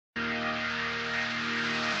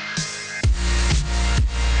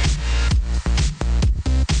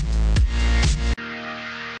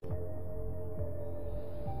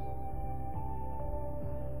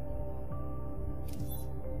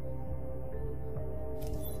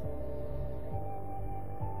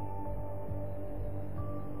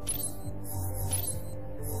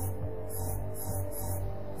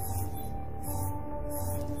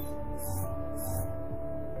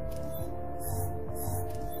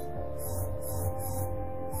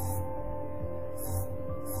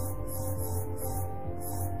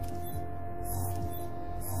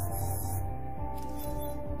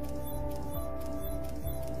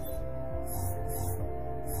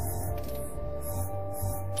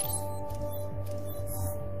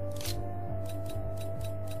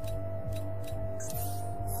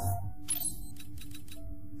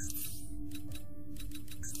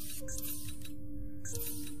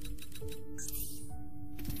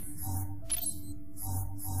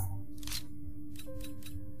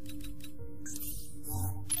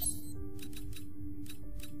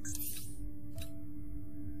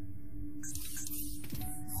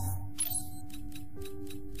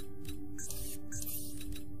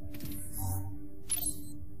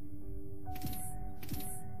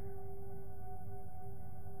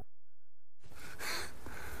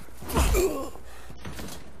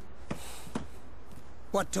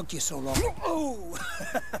What took you so long? Oh!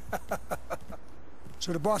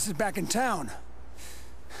 So the boss is back in town.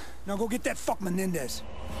 Now go get that fuck Menendez.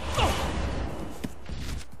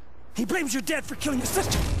 He blames your dad for killing your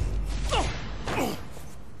sister.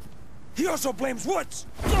 He also blames Woods.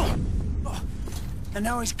 And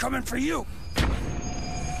now he's coming for you.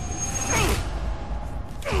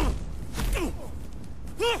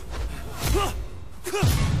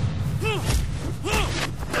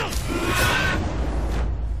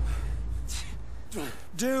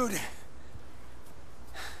 Dude,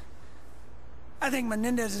 I think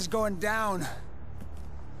Menendez is going down.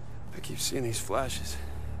 I keep seeing these flashes.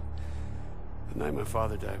 The night my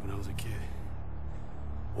father died when I was a kid.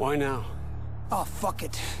 Why now? Oh, fuck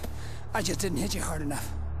it. I just didn't hit you hard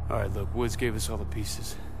enough. All right, look, Woods gave us all the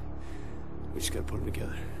pieces. We just gotta put them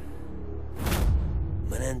together.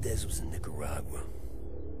 Menendez was in Nicaragua.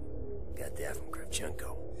 Got that from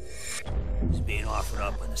Kravchenko. He's being offered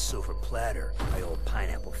up on a silver platter by old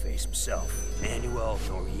Pineapple Face himself, Manuel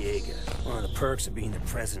Noriega. One of the perks of being the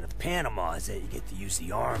president of Panama is that you get to use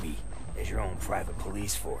the army as your own private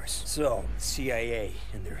police force. So, CIA,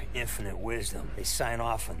 in their infinite wisdom, they sign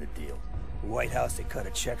off on the deal. The White House, they cut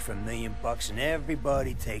a check for $1 million and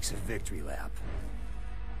everybody takes a victory lap.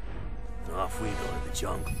 And off we go to the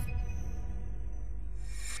jungle.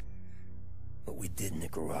 What we did in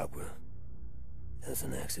Nicaragua, that was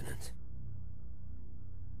an accident.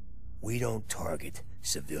 We don't target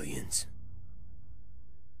civilians.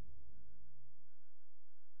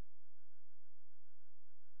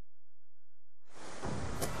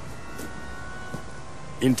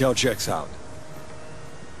 Intel checks out.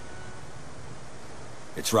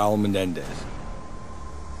 It's Raul Menendez.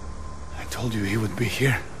 I told you he would be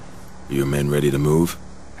here. Your men ready to move?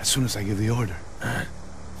 As soon as I give the order.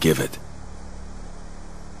 Give it.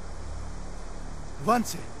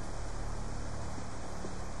 Avance.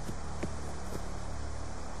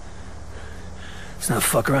 Let's not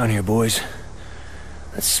fuck around here, boys.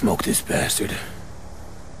 Let's smoke this bastard.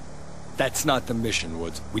 That's not the mission,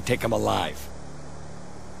 Woods. We take him alive.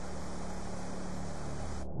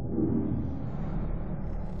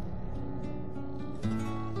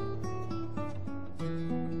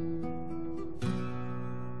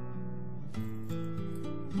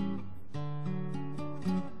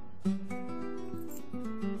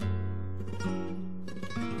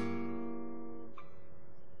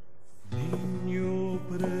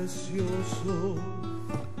 Precioso,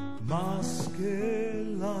 más que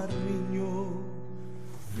el ariño,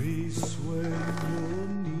 mi sueño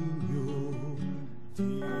niño,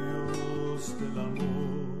 Dios del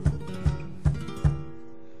amor.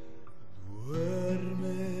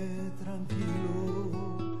 Duerme tranquilo,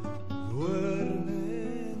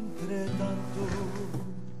 duerme entre tanto,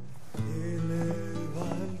 eleva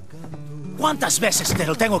el canto. ¿Cuántas veces te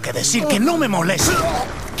lo tengo que decir que no me moleste?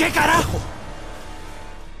 ¿Qué carajo?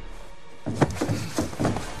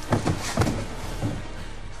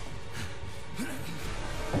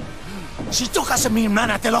 Si tocas a mi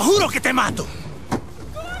hermana, te lo juro que te mato.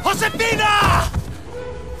 ¡Josefina!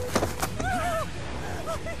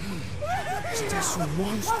 Este es un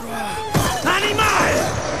monstruo. ¡Animal!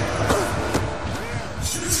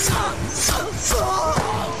 ¡Está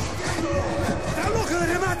loca de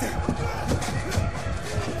remate!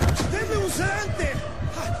 ¡Denme un sedante!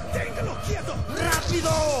 ¡Téngalo quieto!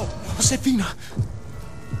 ¡Rápido! Josefina.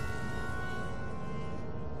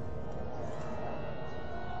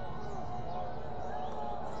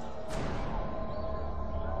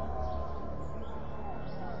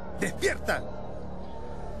 ¡Despierta!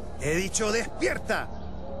 He dicho despierta.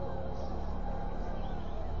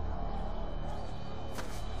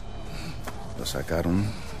 ¿Lo sacaron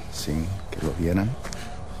sin que lo vieran?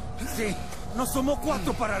 Sí, no somos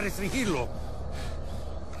 4 para restringirlo.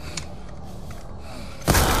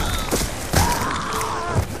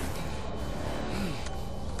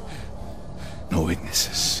 No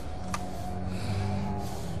witnesses.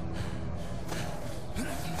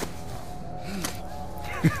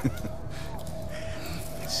 It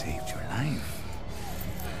saved your life.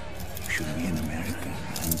 You should be in American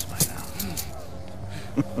hands by now.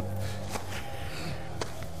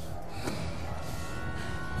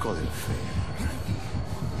 Call it fair.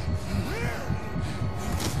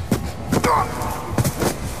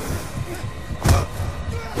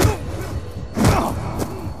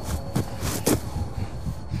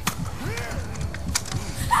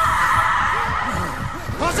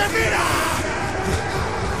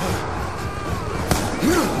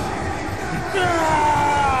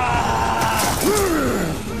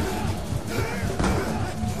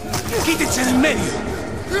 ¡Quítense del medio!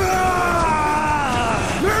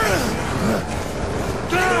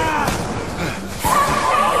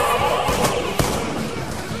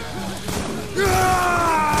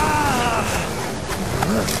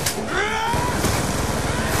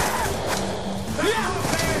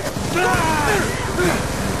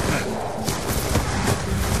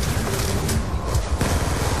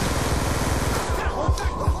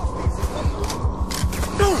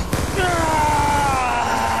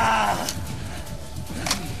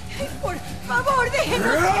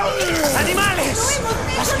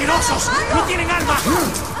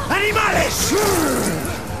 ¡Animales!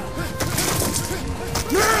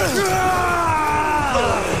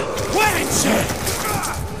 ¡Muévense!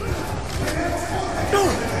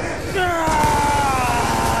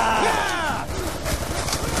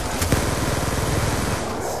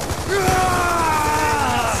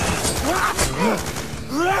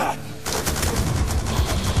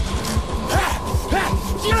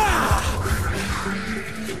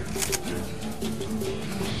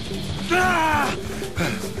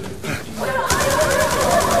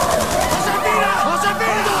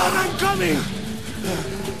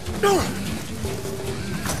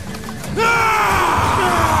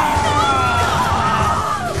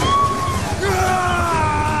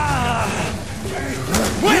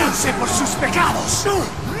 ¡Muéranse por sus pecados!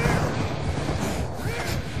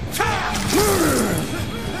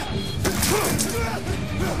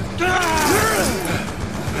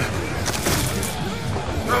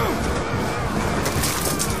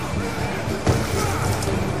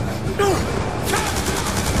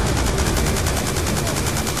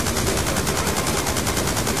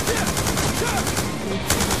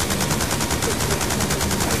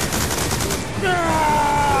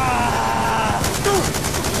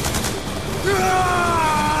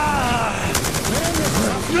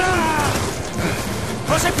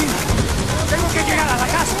 ¡Josefina! ¡Tengo que llegar a la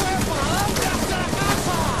casa!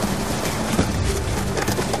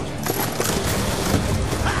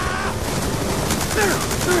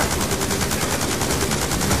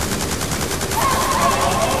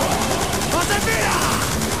 ¡Josefina!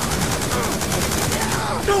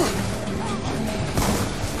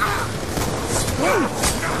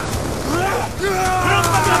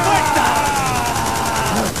 ¡Rompan la puerta!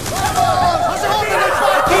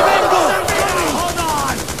 ¡Aquí vengo!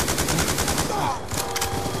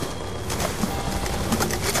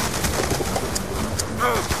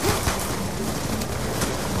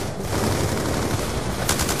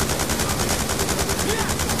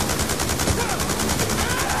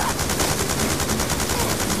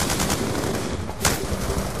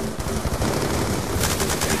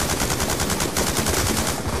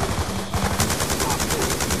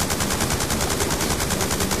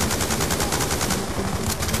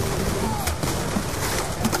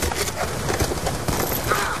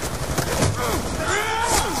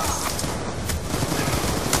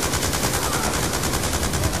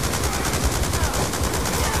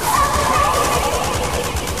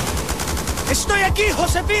 ¡Estoy aquí,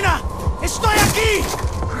 Josefina! ¡Estoy aquí!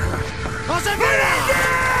 ¡Josefina!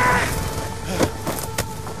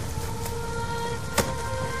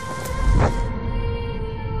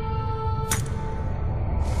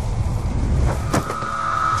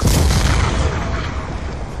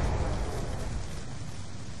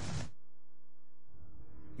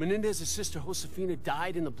 Menendez's sister Josefina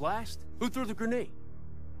died in the blast? Who threw the grenade?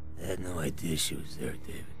 I had no idea she was there,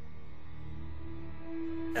 David.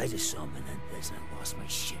 I just saw Menendez and I lost my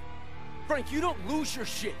shit. Frank, you don't lose your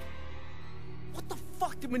shit. What the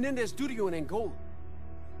fuck did Menendez do to you in Angola?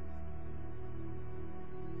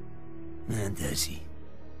 Menendez,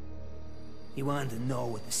 he wanted to know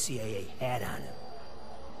what the CIA had on him.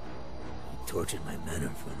 He tortured my men in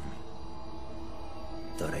front of me.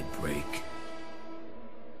 Thought I'd break.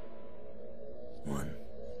 One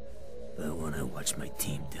by one, I watched my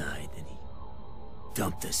team die, then he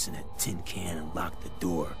dumped us in a tin can and locked the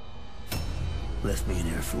door. Left me in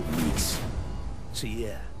there for weeks. So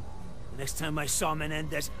yeah, the next time I saw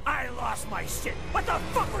Menendez, I lost my shit. What the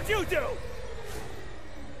fuck would you do?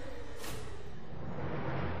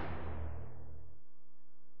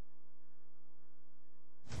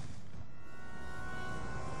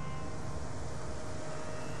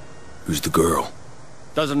 Who's the girl?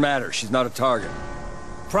 Doesn't matter. She's not a target.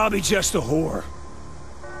 Probably just a whore.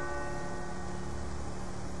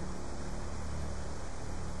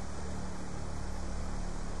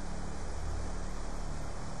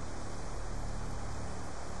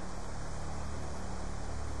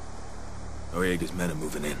 Noriega's men are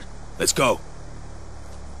moving in. Let's go.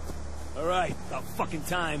 All right, about fucking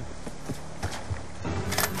time.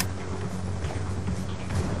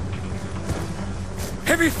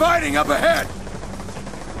 Heavy fighting up ahead!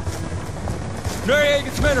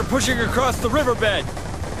 Noriega's men are pushing across the riverbed.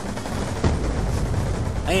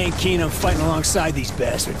 I ain't keen on fighting alongside these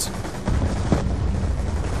bastards.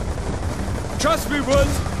 Trust me,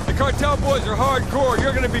 Woods. The cartel boys are hardcore.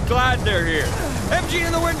 You're gonna be glad they're here. MG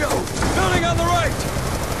in the window! Building on the right!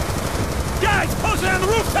 Guys, posted on the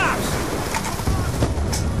rooftops!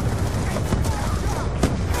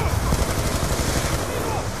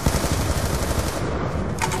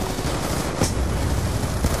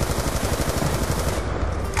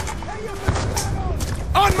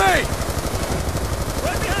 On me!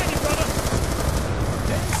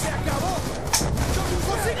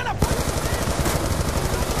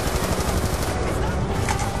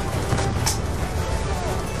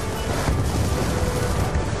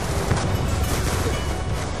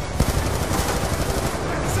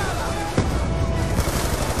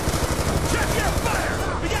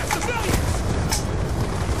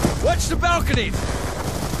 balconies!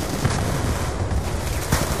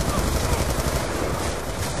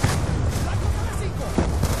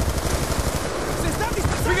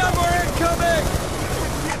 We got more incoming!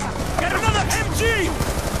 Get another MG!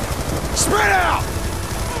 Spread out!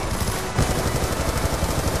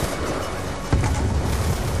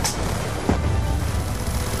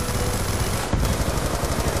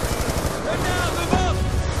 Right now, move up!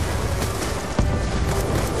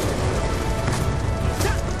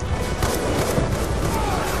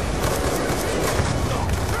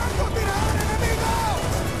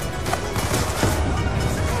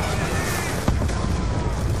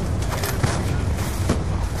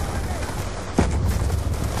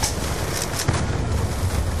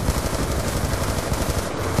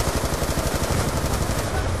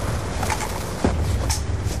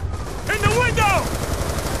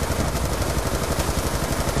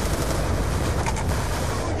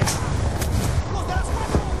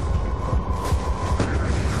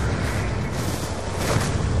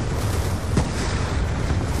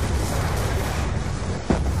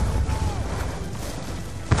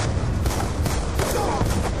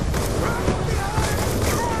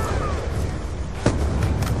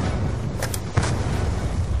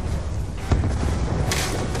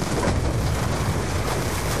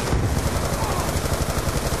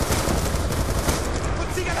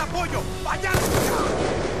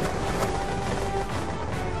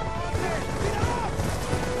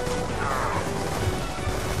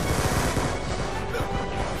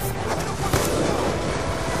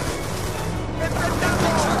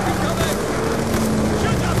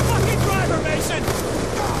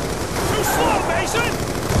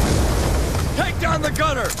 Down the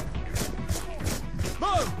gunner!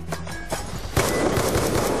 Move!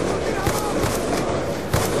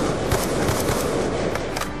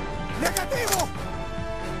 Negativo!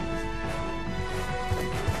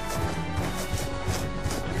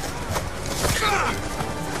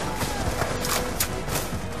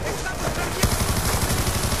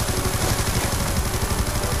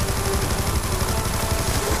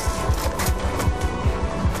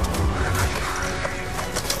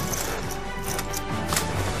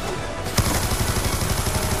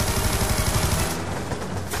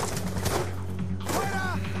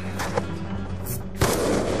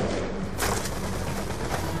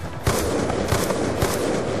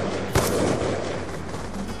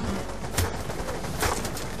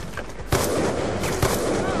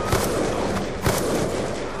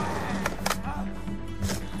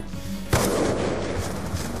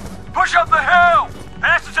 Push up the hill!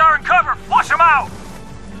 Bastards are in cover! Flush them out!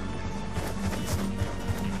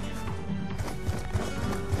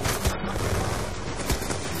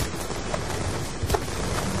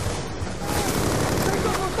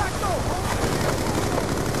 ¡Tengo contacto!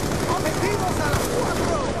 ¡Objetivos a las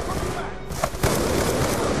 4!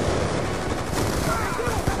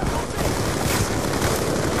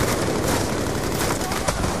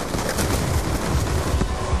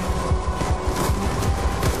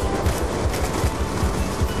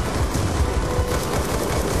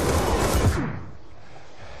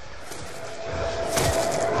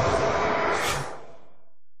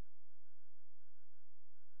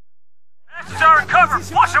 Bastards are in cover!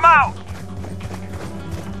 Flush them out!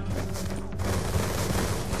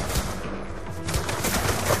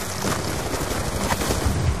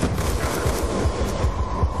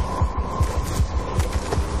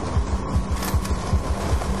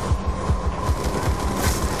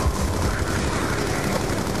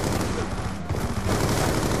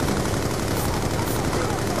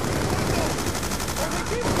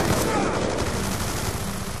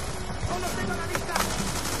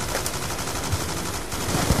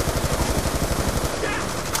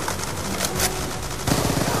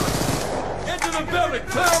 Into the building!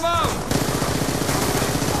 Clear them out!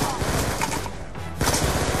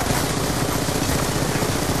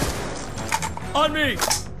 On me!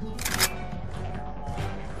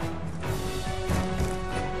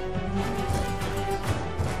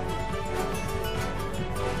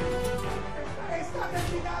 ¡Está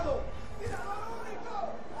terminado!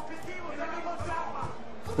 ¡Objetivos de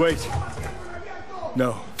Walktrough! Wait. No,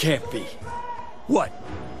 can't be. What?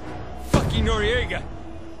 Fucking Noriega!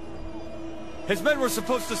 His men were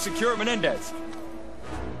supposed to secure Menendez.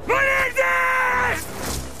 Menendez!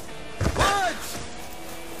 What?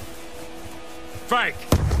 Frank!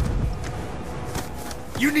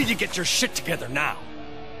 You need to get your shit together now.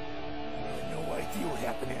 I have no idea what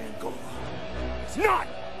happened in Angola. It's not!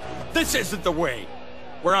 This isn't the way.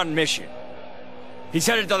 We're on mission. He's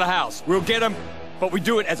headed to the house. We'll get him, but we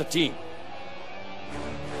do it as a team.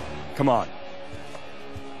 Come on.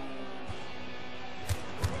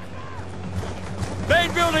 Main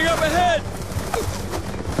building up ahead!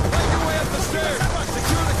 Fight your way up the stairs!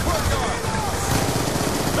 Secure the courtyard!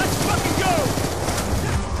 Let's fucking go!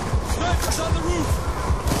 Snipers on the roof!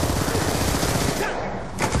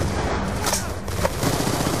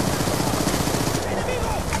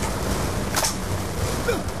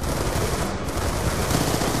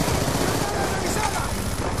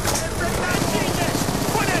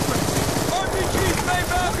 RPG's main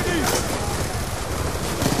balcony!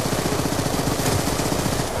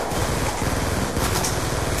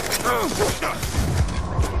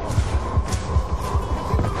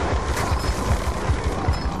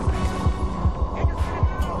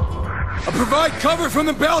 Provide cover from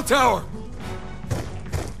the bell tower!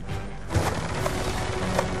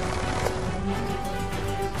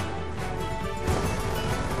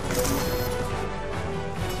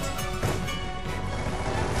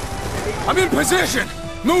 I'm in position!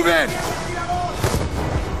 Move in!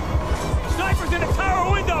 Snipers in the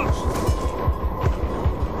tower windows!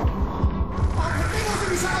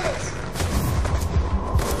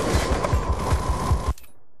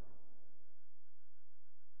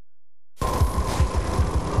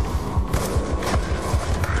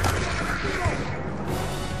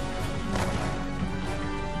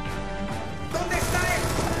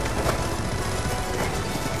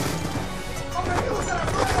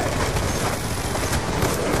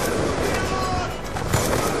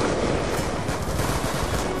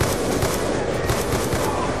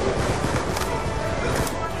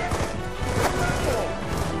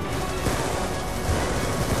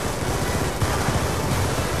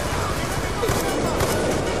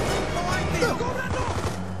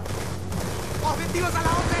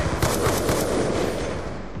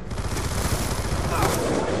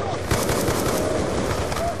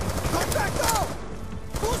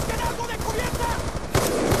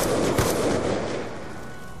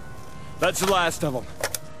 That's the last of them.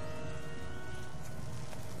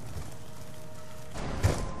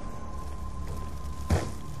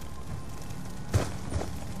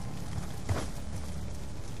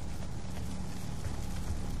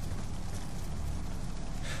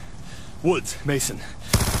 Woods, Mason.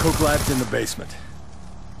 Coke Lab's in the basement.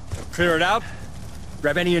 Clear it out.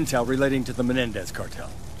 Grab any intel relating to the Menendez cartel.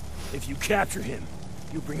 If you capture him,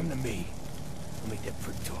 you bring him to me. I'll make that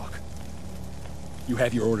prick talk. You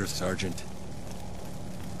have your orders, Sergeant.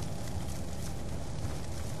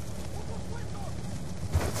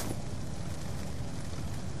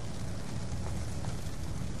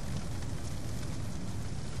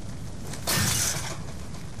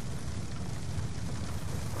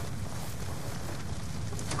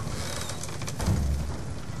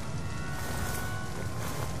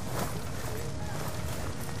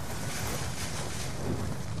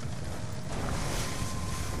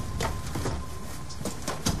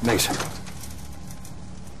 Mason.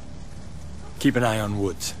 Keep an eye on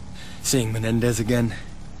Woods. Seeing Menendez again,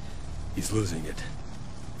 he's losing it.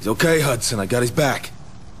 He's okay, Hudson. I got his back.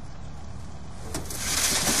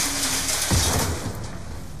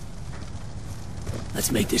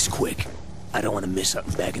 Let's make this quick. I don't want to miss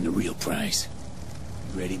something back in the real prize.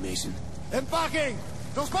 You ready, Mason? ¡Empaquen!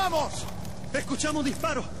 ¡Nos vamos! Escuchamos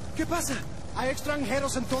disparos. ¿Qué pasa? Hay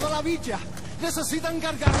extranjeros en toda la villa. Necesitan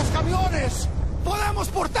cargar los camiones. ¡Podemos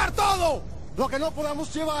portar todo! Lo que no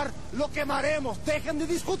podamos llevar, lo quemaremos. Dejen de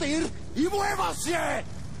discutir y muévanse.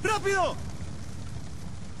 ¡Rápido!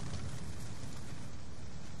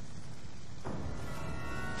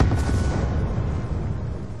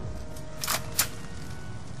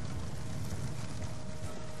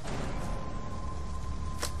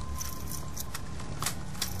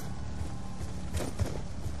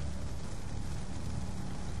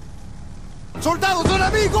 ¡Soldados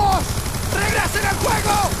enemigos! ¡Regresen al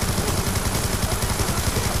juego!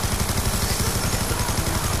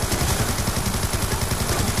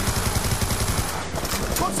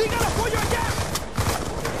 ¡Consigan apoyo allá!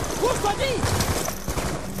 ¡Justo allí!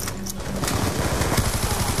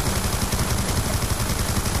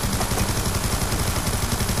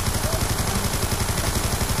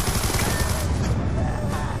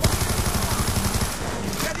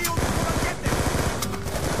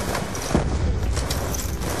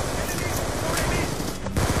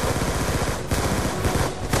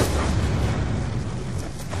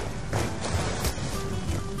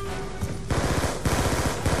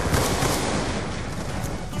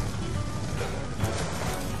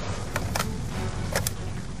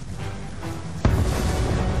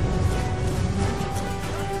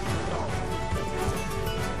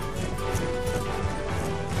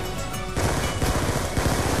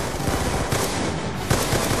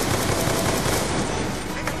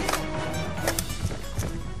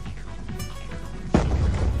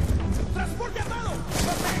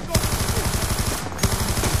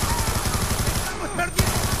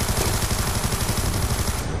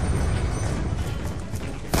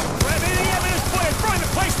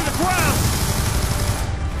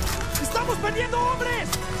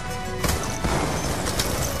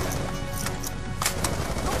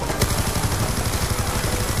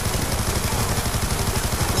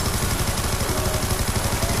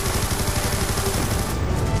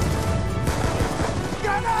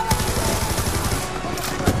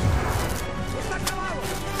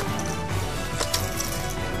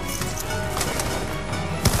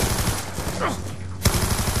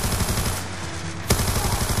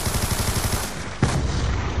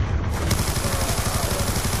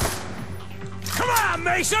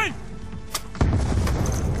 Mason!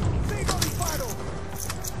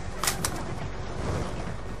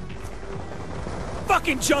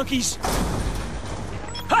 Fucking junkies!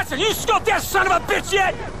 Hudson, you scoped that son of a bitch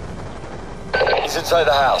yet? He's inside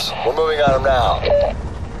the house. We're moving on him now.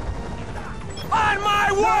 On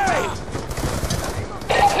my way!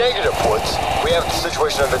 Negative, Woods. We have the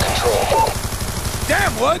situation under control.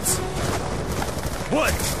 Damn, Woods!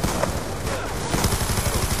 Woods!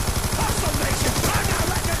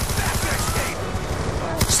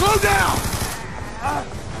 Slow down!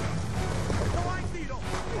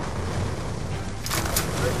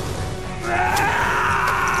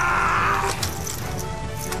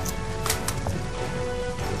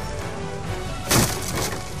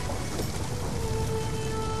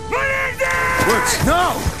 Woods,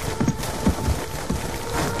 no!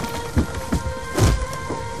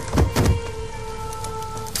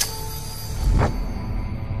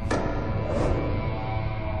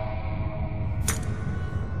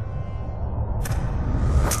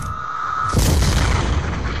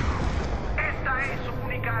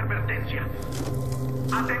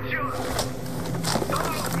 Atención.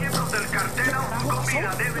 Todos los miembros del cartel con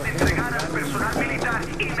vida deben entregar al personal militar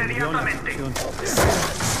inmediatamente.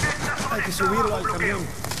 Hay que subirlo al camión.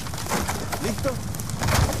 ¿Listo?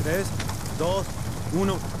 3, 2,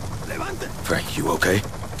 1. ¡Levante! Frank, you okay?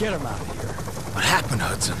 Get him out of here. What happened,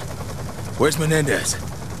 Hudson? Where's Menendez?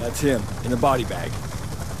 That's him, in a body bag.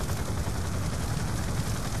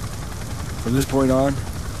 From this point on,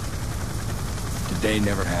 today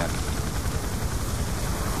never happened.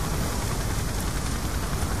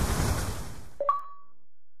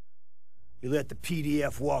 You let the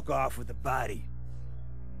PDF walk off with the body.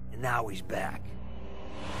 And now he's back.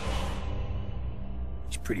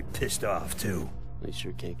 He's pretty pissed off, too. I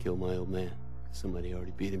sure can't kill my old man. Somebody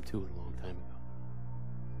already beat him to it a long time ago.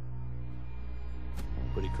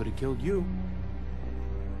 But he could have killed you.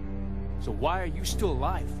 So why are you still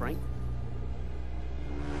alive, Frank?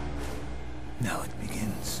 Now it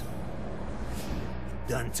begins.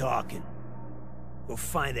 Done talking. Go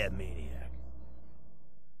find that maniac.